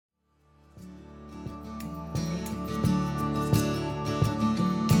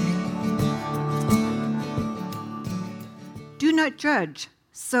not judge,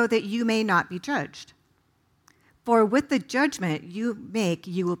 so that you may not be judged. For with the judgment you make,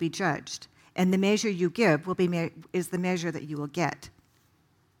 you will be judged, and the measure you give is the measure that you will get.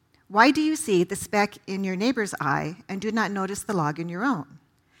 Why do you see the speck in your neighbor's eye and do not notice the log in your own?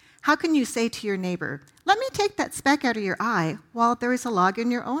 How can you say to your neighbor, let me take that speck out of your eye, while there is a log in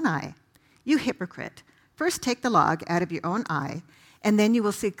your own eye? You hypocrite, first take the log out of your own eye, and then you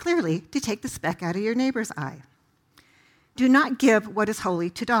will see clearly to take the speck out of your neighbor's eye. Do not give what is holy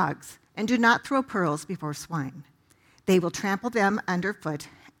to dogs, and do not throw pearls before swine. They will trample them underfoot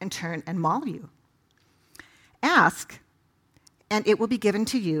and turn and maul you. Ask, and it will be given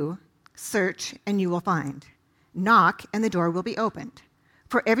to you. Search, and you will find. Knock, and the door will be opened.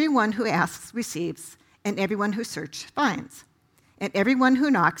 For everyone who asks receives, and everyone who searches finds. And everyone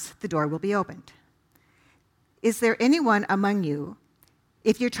who knocks, the door will be opened. Is there anyone among you,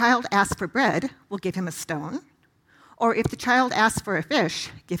 if your child asks for bread, will give him a stone? Or if the child asks for a fish,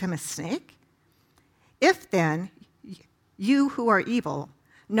 give him a snake? If then you who are evil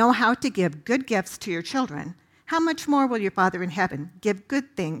know how to give good gifts to your children, how much more will your Father in heaven give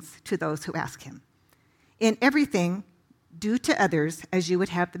good things to those who ask him? In everything, do to others as you would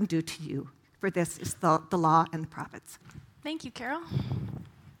have them do to you, for this is the law and the prophets. Thank you, Carol.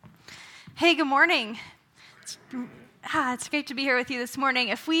 Hey, good morning. It's great to be here with you this morning.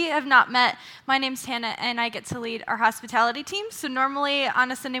 If we have not met, my name's Hannah, and I get to lead our hospitality team. So normally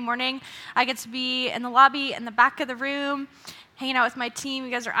on a Sunday morning, I get to be in the lobby in the back of the room, hanging out with my team.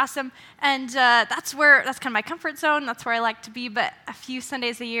 You guys are awesome. And that's kind of my comfort zone. That's where I like to be. But a few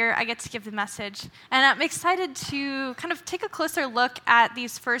Sundays a year, I get to give the message. And I'm excited to kind of take a closer look at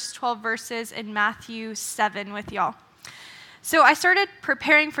these first 12 verses in Matthew 7 with y'all. So I started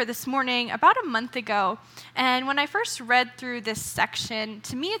preparing for this morning about a month ago, and when I first read through this section,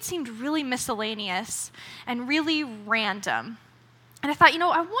 to me it seemed really miscellaneous and really random. And I thought, I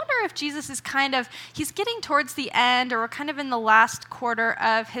wonder if Jesus is he's getting towards the end, or we're kind of in the last quarter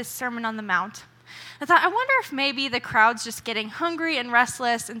of his Sermon on the Mount. I thought, I wonder if maybe the crowd's just getting hungry and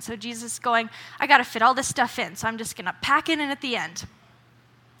restless, and so Jesus is going, I got to fit all this stuff in, so I'm just going to pack it in at the end.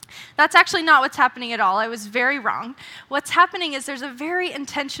 That's actually not what's happening at all. I was very wrong. What's happening is there's a very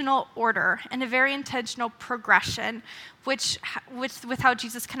intentional order and a very intentional progression with how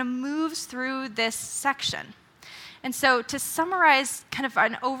Jesus kind of moves through this section. And so to summarize kind of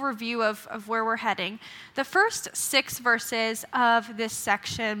an overview of where we're heading, the first 6 verses of this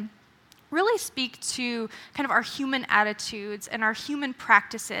section really speak to kind of our human attitudes and our human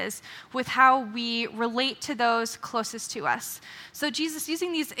practices with how we relate to those closest to us. So Jesus,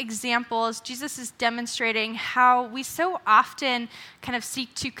 using these examples, Jesus is demonstrating how we so often kind of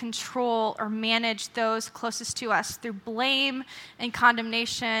seek to control or manage those closest to us through blame and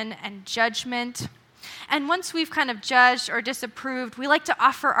condemnation and judgment. And once we've kind of judged or disapproved, we like to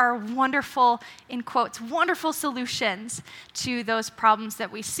offer our wonderful, in quotes, wonderful solutions to those problems that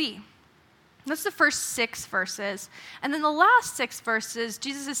we see. That's the first 6 verses. And then the last 6 verses,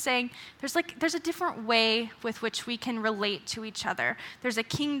 Jesus is saying there's a different way with which we can relate to each other. There's a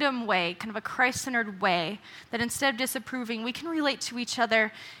kingdom way, kind of a Christ-centered way, that instead of disapproving, we can relate to each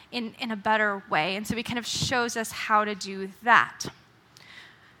other in a better way. And so he kind of shows us how to do that.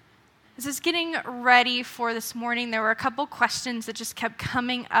 As I was getting ready for this morning, there were a couple questions that just kept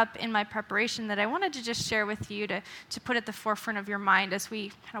coming up in my preparation that I wanted to just share with you to put at the forefront of your mind as we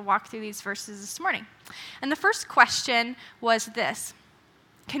kind of walk through these verses this morning. And the first question was this: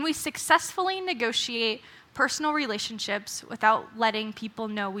 can we successfully negotiate personal relationships without letting people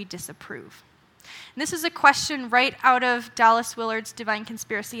know we disapprove? And this is a question right out of Dallas Willard's Divine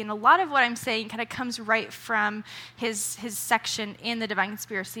Conspiracy, and a lot of what I'm saying kind of comes right from his section in the Divine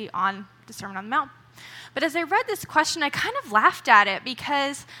Conspiracy on the Sermon on the Mount. But as I read this question, I kind of laughed at it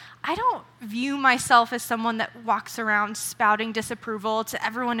because I don't view myself as someone that walks around spouting disapproval to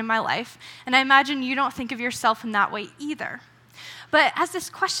everyone in my life, and I imagine you don't think of yourself in that way either. But as this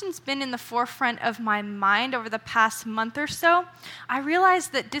question's been in the forefront of my mind over the past month or so, I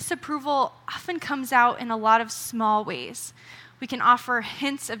realized that disapproval often comes out in a lot of small ways. We can offer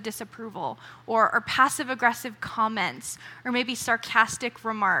hints of disapproval, or passive-aggressive comments, or maybe sarcastic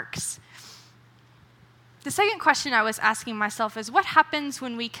remarks. The second question I was asking myself is, what happens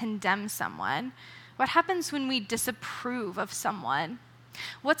when we condemn someone? What happens when we disapprove of someone?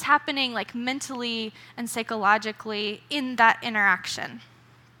 What's happening mentally and psychologically in that interaction?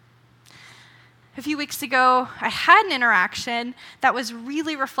 A few weeks ago, I had an interaction that was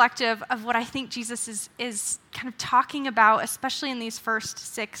really reflective of what I think Jesus is kind of talking about, especially in these first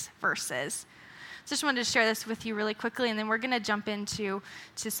 6 verses. So I just wanted to share this with you really quickly, and then we're going to jump into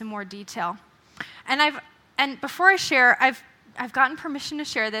some more detail. And before I share, I've I've gotten permission to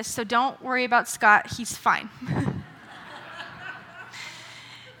share this, so don't worry about Scott. He's fine.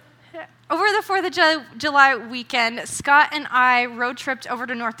 Over the 4th of July weekend, Scott and I road tripped over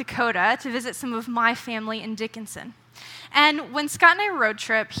to North Dakota to visit some of my family in Dickinson. And when Scott and I road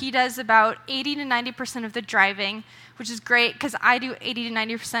trip, he does about 80 to 90% of the driving, which is great because I do 80 to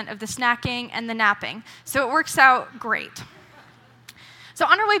 90% of the snacking and the napping. So it works out great. So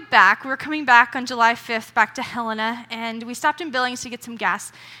on our way back, we were coming back on July 5th back to Helena, and we stopped in Billings to get some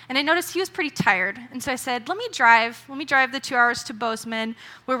gas. And I noticed he was pretty tired. And so I said, let me drive the 2 hours to Bozeman,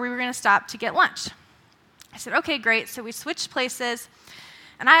 where we were going to stop to get lunch. I said, okay, great. So we switched places,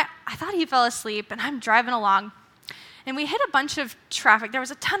 and I thought he fell asleep, and I'm driving along. And we hit a bunch of traffic. There was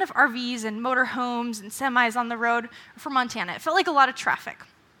a ton of RVs and motorhomes and semis on the road for Montana. It felt like a lot of traffic.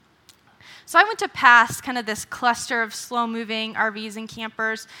 So I went to pass kind of this cluster of slow-moving RVs and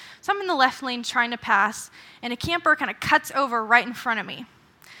campers. So I'm in the left lane trying to pass, and a camper kind of cuts over right in front of me.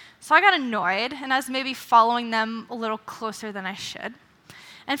 So I got annoyed, and I was maybe following them a little closer than I should.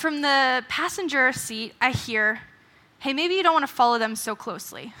 And from the passenger seat, I hear, hey, maybe you don't want to follow them so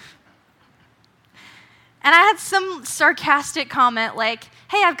closely. And I had some sarcastic comment like,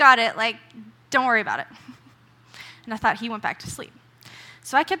 hey, I've got it, like, don't worry about it. And I thought he went back to sleep.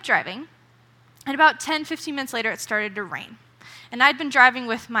 So I kept driving. And about 10, 15 minutes later, it started to rain. And I'd been driving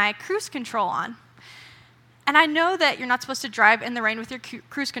with my cruise control on. And I know that you're not supposed to drive in the rain with your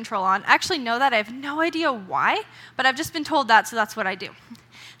cruise control on. I actually know that. I have no idea why, but I've just been told that, so that's what I do.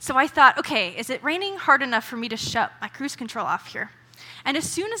 So I thought, okay, is it raining hard enough for me to shut my cruise control off here? And as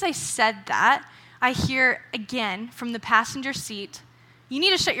soon as I said that, I hear again from the passenger seat, you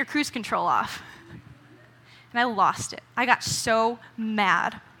need to shut your cruise control off. And I lost it. I got so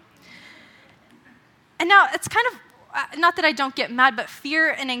mad. And now it's kind of, not that I don't get mad, but fear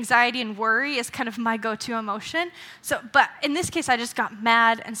and anxiety and worry is kind of my go-to emotion. But in this case, I just got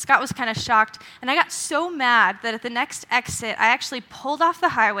mad, and Scott was kind of shocked. And I got so mad that at the next exit, I actually pulled off the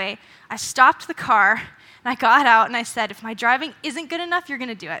highway, I stopped the car, and I got out, and I said, if my driving isn't good enough, you're going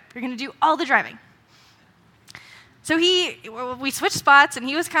to do it. You're going to do all the driving. So we switched spots, and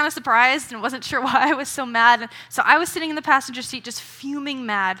he was kind of surprised and wasn't sure why I was so mad. So I was sitting in the passenger seat just fuming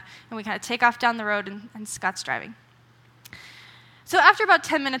mad, and we kind of take off down the road, and Scott's driving. So after about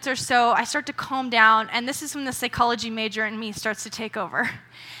 10 minutes or so, I start to calm down, and this is when the psychology major in me starts to take over.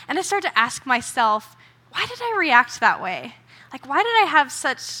 And I start to ask myself, why did I react that way? Like, why did I have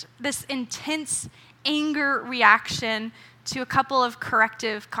such this intense anger reaction to a couple of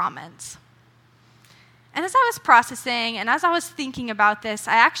corrective comments? And as I was processing and as I was thinking about this,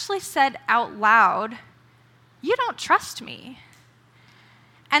 I actually said out loud, you don't trust me.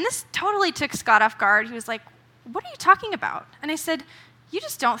 And this totally took Scott off guard. He was like, what are you talking about? And I said, you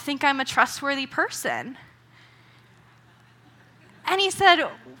just don't think I'm a trustworthy person. And he said,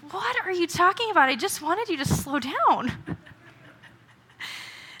 what are you talking about? I just wanted you to slow down.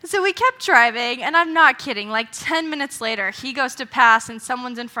 So we kept driving, and I'm not kidding. Like 10 minutes later, he goes to pass, and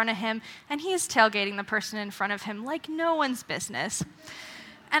someone's in front of him, and he's tailgating the person in front of him like no one's business.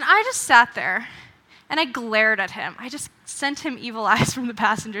 And I just sat there, and I glared at him. I just sent him evil eyes from the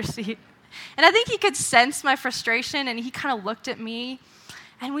passenger seat. And I think he could sense my frustration, and he kind of looked at me,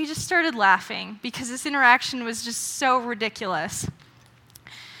 and we just started laughing because this interaction was just so ridiculous.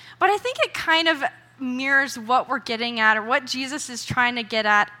 But I think it kind of mirrors what we're getting at, or what Jesus is trying to get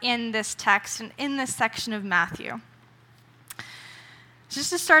at in this text and in this section of Matthew. Just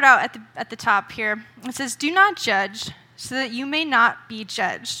to start out at the top here, it says, do not judge so that you may not be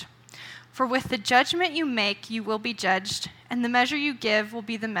judged. For with the judgment you make, you will be judged, and the measure you give will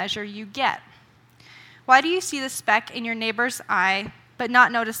be the measure you get. Why do you see the speck in your neighbor's eye, but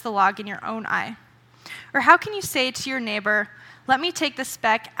not notice the log in your own eye? Or how can you say to your neighbor, let me take the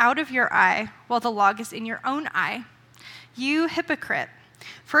speck out of your eye while the log is in your own eye? You hypocrite.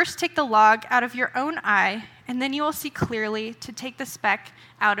 First take the log out of your own eye, and then you will see clearly to take the speck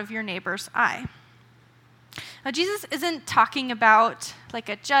out of your neighbor's eye. Now, Jesus isn't talking about like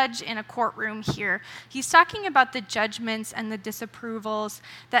a judge in a courtroom here. He's talking about the judgments and the disapprovals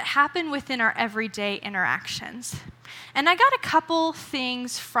that happen within our everyday interactions. And I got a couple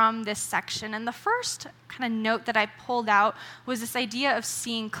things from this section. And the first kind of note that I pulled out was this idea of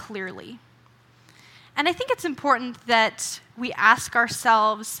seeing clearly. And I think it's important that we ask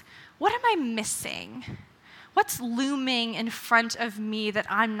ourselves, what am I missing? What's looming in front of me that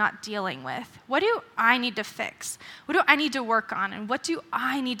I'm not dealing with? What do I need to fix? What do I need to work on? And what do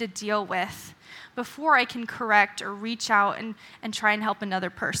I need to deal with before I can correct or reach out and try and help another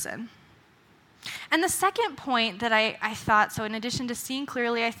person? And the second point that I thought, so in addition to seeing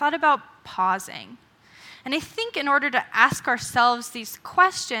clearly, I thought about pausing. And I think in order to ask ourselves these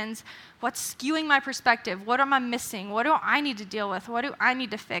questions, what's skewing my perspective? What am I missing? What do I need to deal with? What do I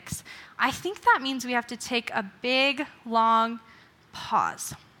need to fix? I think that means we have to take a big, long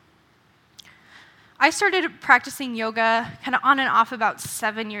pause. I started practicing yoga kind of on and off about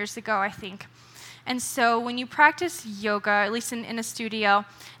 7 years ago, I think. And so when you practice yoga, at least in a studio,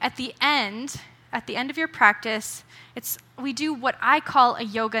 at the end of your practice, we do what I call a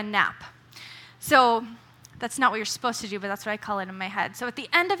yoga nap. So that's not what you're supposed to do, but that's what I call it in my head. So at the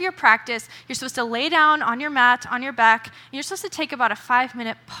end of your practice, you're supposed to lay down on your mat, on your back, and you're supposed to take about a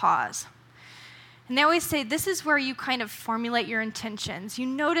 5-minute pause. And they always say this is where you kind of formulate your intentions. You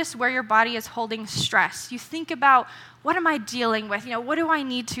notice where your body is holding stress. You think about, what am I dealing with? What do I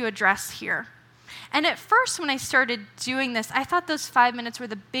need to address here? And at first, when I started doing this, I thought those 5 minutes were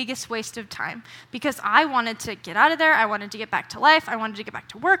the biggest waste of time because I wanted to get out of there. I wanted to get back to life. I wanted to get back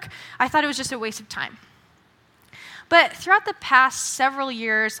to work. I thought it was just a waste of time. But throughout the past several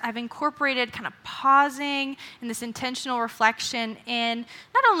years, I've incorporated kind of pausing and this intentional reflection in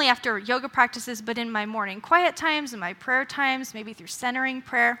not only after yoga practices, but in my morning quiet times and my prayer times, maybe through centering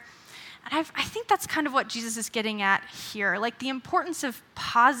prayer. And I think that's kind of what Jesus is getting at here, like the importance of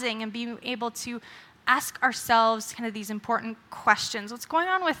pausing and being able to ask ourselves kind of these important questions. What's going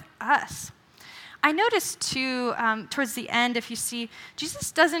on with us? I noticed too, towards the end, if you see,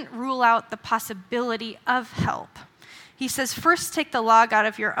 Jesus doesn't rule out the possibility of help. He says, first take the log out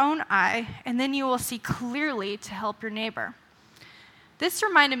of your own eye, and then you will see clearly to help your neighbor. This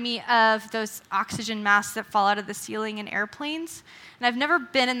reminded me of those oxygen masks that fall out of the ceiling in airplanes. And I've never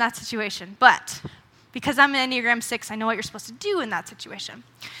been in that situation, but because I'm an Enneagram 6, I know what you're supposed to do in that situation.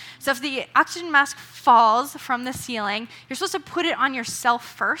 So if the oxygen mask falls from the ceiling, you're supposed to put it on yourself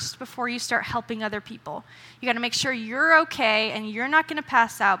first before you start helping other people. You got to make sure you're okay and you're not going to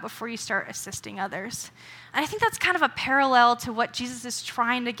pass out before you start assisting others. And I think that's kind of a parallel to what Jesus is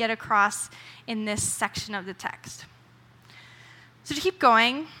trying to get across in this section of the text. So to keep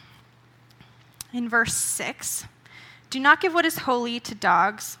going, in verse 6, do not give what is holy to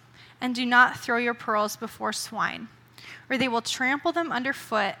dogs, and do not throw your pearls before swine, or they will trample them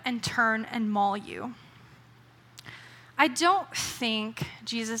underfoot and turn and maul you. I don't think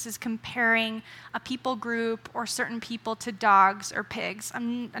Jesus is comparing a people group or certain people to dogs or pigs.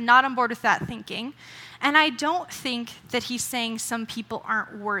 I'm not on board with that thinking. And I don't think that he's saying some people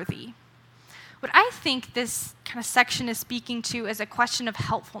aren't worthy. What I think this kind of section is speaking to is a question of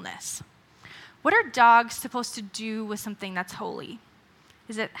helpfulness. What are dogs supposed to do with something that's holy?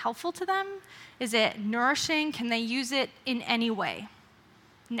 Is it helpful to them? Is it nourishing? Can they use it in any way?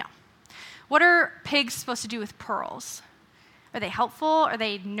 No. What are pigs supposed to do with pearls? Are they helpful? Are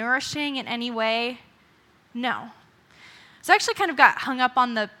they nourishing in any way? No. So I actually kind of got hung up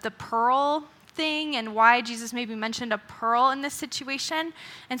on the pearl thing and why Jesus maybe mentioned a pearl in this situation.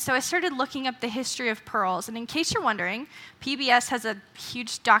 And so I started looking up the history of pearls. And in case you're wondering, PBS has a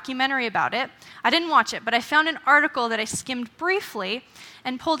huge documentary about it. I didn't watch it, but I found an article that I skimmed briefly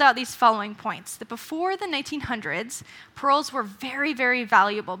and pulled out these following points. That before the 1900s, pearls were very, very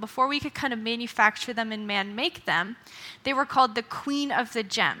valuable. Before we could kind of manufacture them and man-make them, they were called the Queen of the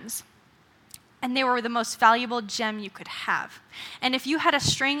Gems. And they were the most valuable gem you could have. And if you had a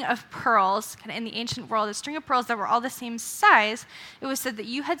string of pearls, kind of in the ancient world, a string of pearls that were all the same size, it was said that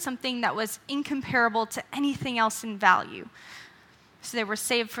you had something that was incomparable to anything else in value. So they were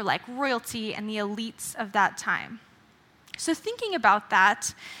saved for like royalty and the elites of that time. So thinking about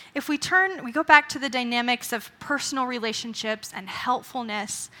that, if we go back to the dynamics of personal relationships and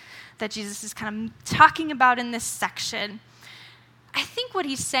helpfulness that Jesus is kind of talking about in this section, I think what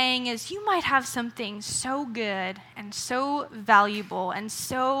he's saying is you might have something so good and so valuable and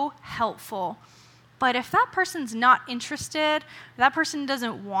so helpful, but if that person's not interested, or that person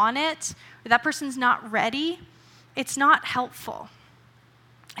doesn't want it, or that person's not ready, it's not helpful.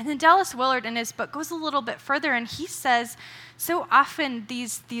 And then Dallas Willard in his book goes a little bit further, and he says so often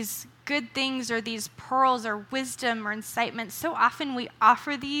these good things or these pearls or wisdom or incitement, so often we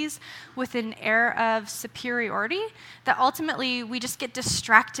offer these with an air of superiority that ultimately we just get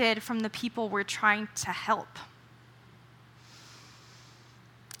distracted from the people we're trying to help.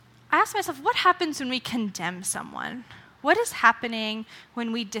 I ask myself, what happens when we condemn someone? What is happening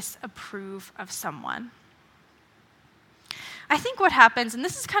when we disapprove of someone? I think what happens, and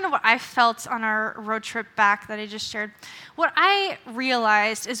this is kind of what I felt on our road trip back that I just shared, what I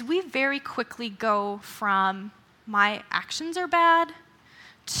realized is we very quickly go from my actions are bad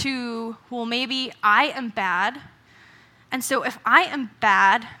to, well, maybe I am bad. And so if I am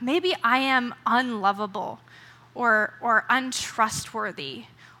bad, maybe I am unlovable or untrustworthy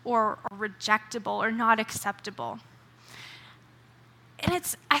or rejectable or not acceptable.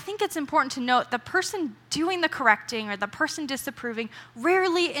 And I think it's important to note the person doing the correcting or the person disapproving we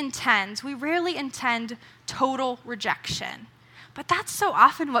rarely intend total rejection. But that's so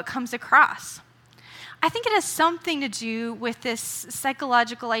often what comes across. I think it has something to do with this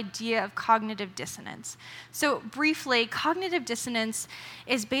psychological idea of cognitive dissonance. So briefly, cognitive dissonance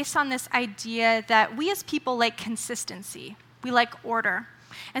is based on this idea that we as people like consistency. We like order.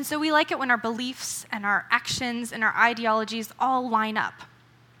 And so we like it when our beliefs and our actions and our ideologies all line up.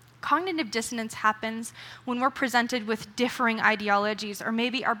 Cognitive dissonance happens when we're presented with differing ideologies, or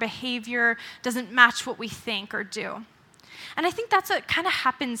maybe our behavior doesn't match what we think or do. And I think that's what kind of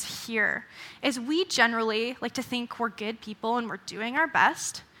happens here, is we generally like to think we're good people and we're doing our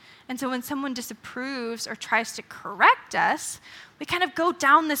best. And so when someone disapproves or tries to correct us, we kind of go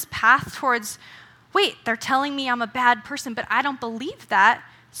down this path towards, wait, they're telling me I'm a bad person, but I don't believe that.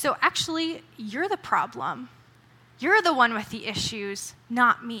 So actually, you're the problem. You're the one with the issues,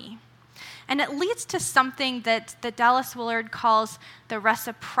 not me. And it leads to something that Dallas Willard calls the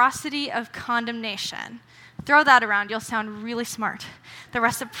reciprocity of condemnation. Throw that around, you'll sound really smart. The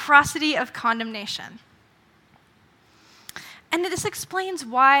reciprocity of condemnation. And this explains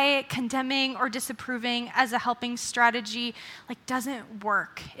why condemning or disapproving as a helping strategy doesn't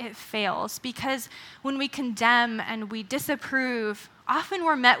work. It fails. Because when we condemn and we disapprove, often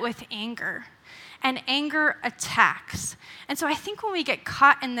we're met with anger. And anger attacks. And so I think when we get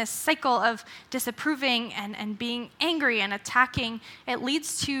caught in this cycle of disapproving and being angry and attacking, it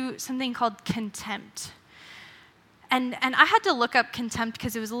leads to something called contempt. And I had to look up contempt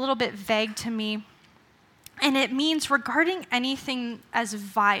because it was a little bit vague to me. And it means regarding anything as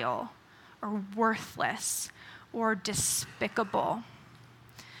vile or worthless or despicable.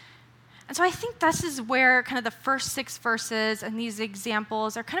 And so I think this is where kind of the first 6 verses and these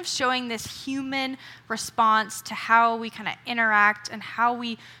examples are kind of showing this human response to how we kind of interact and how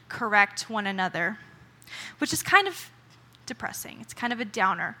we correct one another, which is kind of depressing. It's kind of a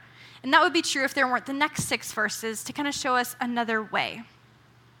downer. And that would be true if there weren't the next 6 verses to kind of show us another way.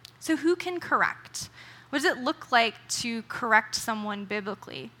 So who can correct? What does it look like to correct someone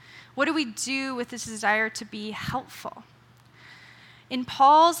biblically? What do we do with this desire to be helpful? In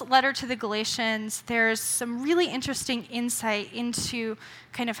Paul's letter to the Galatians, there's some really interesting insight into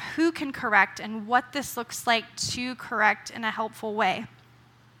kind of who can correct and what this looks like to correct in a helpful way.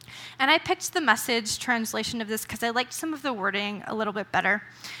 And I picked the Message translation of this because I liked some of the wording a little bit better.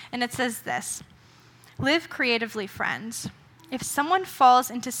 And it says this: "Live creatively, friends. If someone falls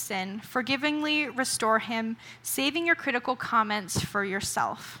into sin, forgivingly restore him, saving your critical comments for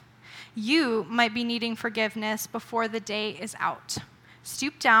yourself. You might be needing forgiveness before the day is out.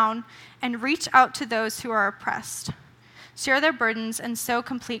 Stoop down and reach out to those who are oppressed. Share their burdens and so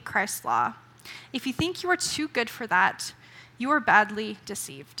complete Christ's law. If you think you are too good for that, you are badly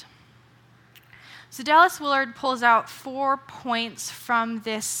deceived." So Dallas Willard pulls out 4 points from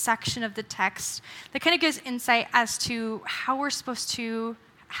this section of the text that kind of gives insight as to how we're supposed to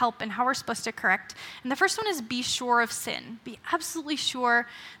help and how we're supposed to correct. And the first one is be sure of sin. Be absolutely sure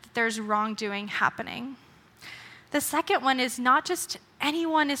that there's wrongdoing happening. The second one is not just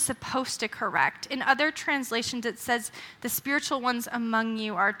anyone is supposed to correct. In other translations, it says the spiritual ones among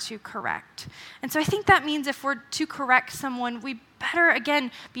you are to correct. And so I think that means if we're to correct someone, we better,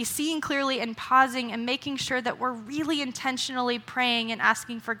 again, be seeing clearly and pausing and making sure that we're really intentionally praying and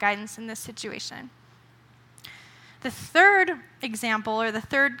asking for guidance in this situation. The third example, or the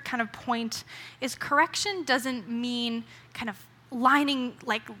third kind of point, is correction doesn't mean kind of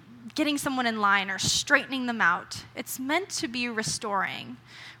getting someone in line or straightening them out. It's meant to be restoring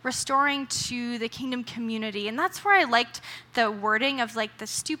to the kingdom community. And that's where I liked the wording of the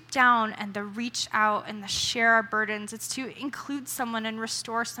stoop down and the reach out and the share our burdens. It's to include someone and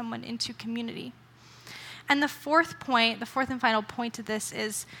restore someone into community. And the fourth and final point to this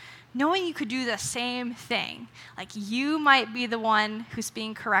is knowing you could do the same thing. You might be the one who's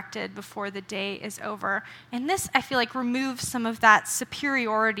being corrected before the day is over. And this, I feel removes some of that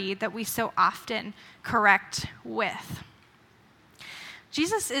superiority that we so often correct with.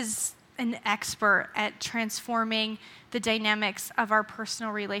 Jesus is an expert at transforming the dynamics of our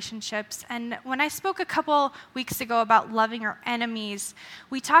personal relationships. And when I spoke a couple weeks ago about loving our enemies,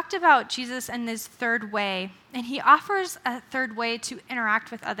 we talked about Jesus and his third way. And he offers a third way to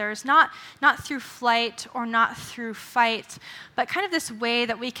interact with others, not through flight or not through fight, but kind of this way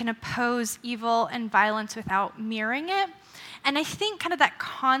that we can oppose evil and violence without mirroring it. And I think kind of that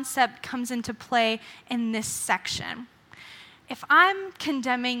concept comes into play in this section. If I'm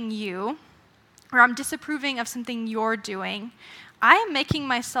condemning you, or I'm disapproving of something you're doing, I am making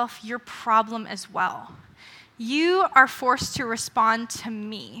myself your problem as well. You are forced to respond to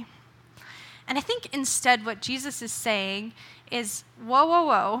me. And I think instead what Jesus is saying is, whoa, whoa,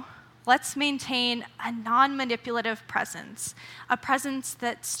 whoa, let's maintain a non-manipulative presence, a presence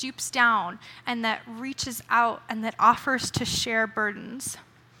that stoops down and that reaches out and that offers to share burdens.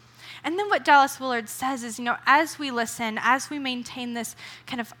 And then what Dallas Willard says is, as we listen, as we maintain this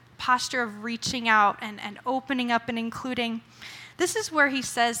kind of posture of reaching out and opening up and including, this is where he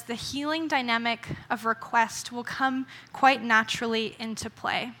says the healing dynamic of request will come quite naturally into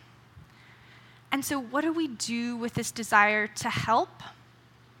play. And so what do we do with this desire to help?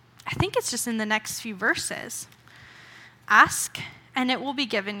 I think it's just in the next few verses. Ask, and it will be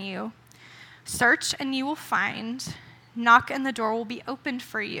given you. Search, and you will find. Knock, and the door will be opened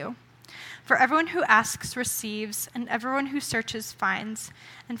for you. For everyone who asks receives, and everyone who searches finds,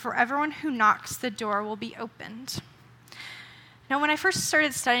 and for everyone who knocks, the door will be opened. Now, when I first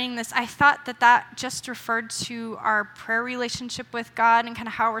started studying this, I thought that just referred to our prayer relationship with God and kind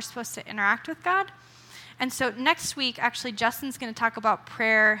of how we're supposed to interact with God. And so next week, actually, Justin's going to talk about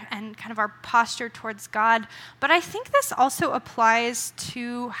prayer and kind of our posture towards God. But I think this also applies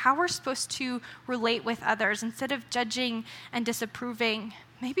to how we're supposed to relate with others. Instead of judging and disapproving,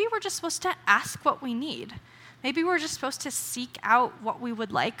 maybe we're just supposed to ask what we need. Maybe we're just supposed to seek out what we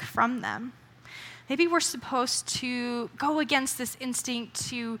would like from them. Maybe we're supposed to go against this instinct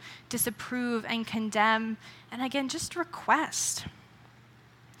to disapprove and condemn, and again, just request.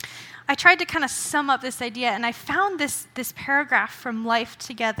 I tried to kind of sum up this idea, and I found this paragraph from Life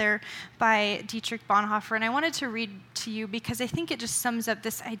Together by Dietrich Bonhoeffer, and I wanted to read to you because I think it just sums up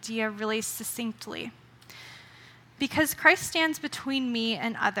this idea really succinctly. Because Christ stands between me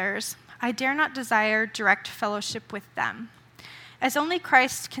and others, I dare not desire direct fellowship with them. As only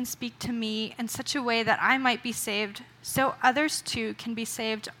Christ can speak to me in such a way that I might be saved, so others too can be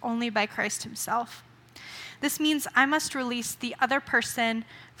saved only by Christ himself. This means I must release the other person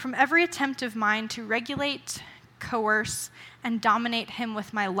from every attempt of mine to regulate, coerce, and dominate him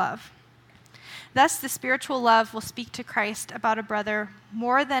with my love. Thus, the spiritual love will speak to Christ about a brother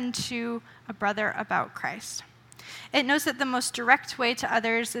more than to a brother about Christ. It knows that the most direct way to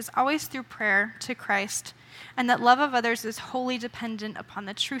others is always through prayer to Christ, and that love of others is wholly dependent upon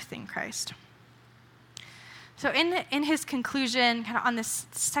the truth in Christ. So in his conclusion, kind of on this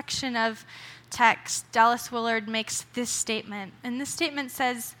section of text, Dallas Willard makes this statement. And this statement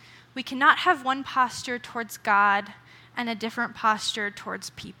says, we cannot have one posture towards God and a different posture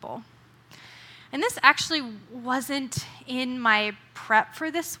towards people. And this actually wasn't in my prep for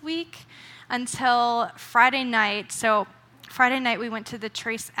this week until Friday night. So Friday night we went to the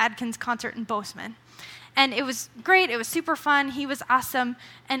Trace Adkins concert in Bozeman. And it was great. It was super fun. He was awesome.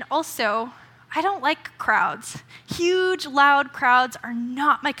 And also, I don't like crowds. Huge, loud crowds are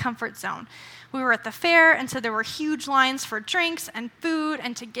not my comfort zone. We were at the fair, and so there were huge lines for drinks and food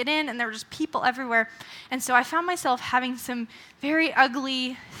and to get in, and there were just people everywhere. And so I found myself having some very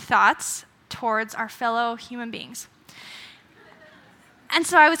ugly thoughts towards our fellow human beings. And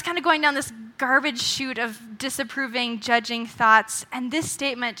so I was kind of going down this garbage chute of disapproving, judging thoughts, and this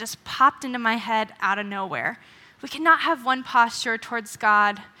statement just popped into my head out of nowhere. We cannot have one posture towards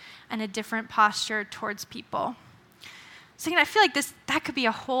God and a different posture towards people. So I feel like that could be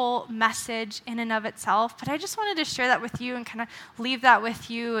a whole message in and of itself, but I just wanted to share that with you and kind of leave that with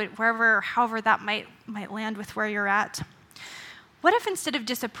you however that might land with where you're at. What if instead of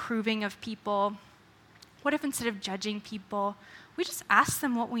disapproving of people, what if instead of judging people, we just asked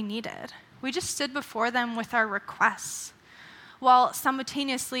them what we needed? We just stood before them with our requests, while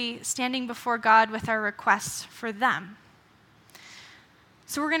simultaneously standing before God with our requests for them.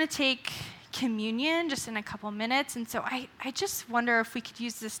 So we're going to take communion just in a couple minutes, and so I just wonder if we could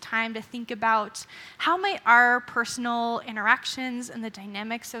use this time to think about how might our personal interactions and the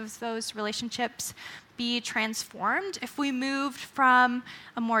dynamics of those relationships be transformed if we moved from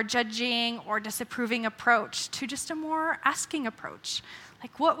a more judging or disapproving approach to just a more asking approach.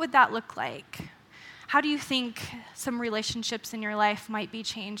 Like, what would that look like? How do you think some relationships in your life might be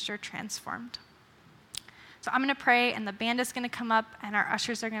changed or transformed? So I'm going to pray, and the band is going to come up, and our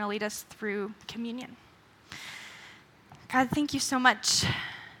ushers are going to lead us through communion. God, thank you so much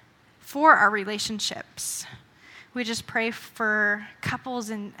for our relationships. We just pray for couples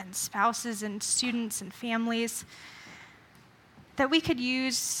and spouses and students and families that we could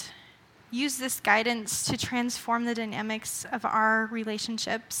use this guidance to transform the dynamics of our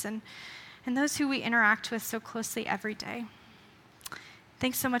relationships and those who we interact with so closely every day.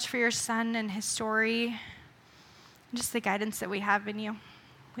 Thanks so much for your son and his story, and just the guidance that we have in you.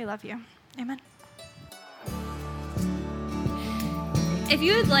 We love you. Amen. If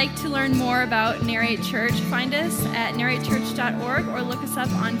you would like to learn more about Narrate Church, find us at narratechurch.org or look us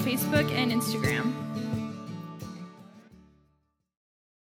up on Facebook and Instagram.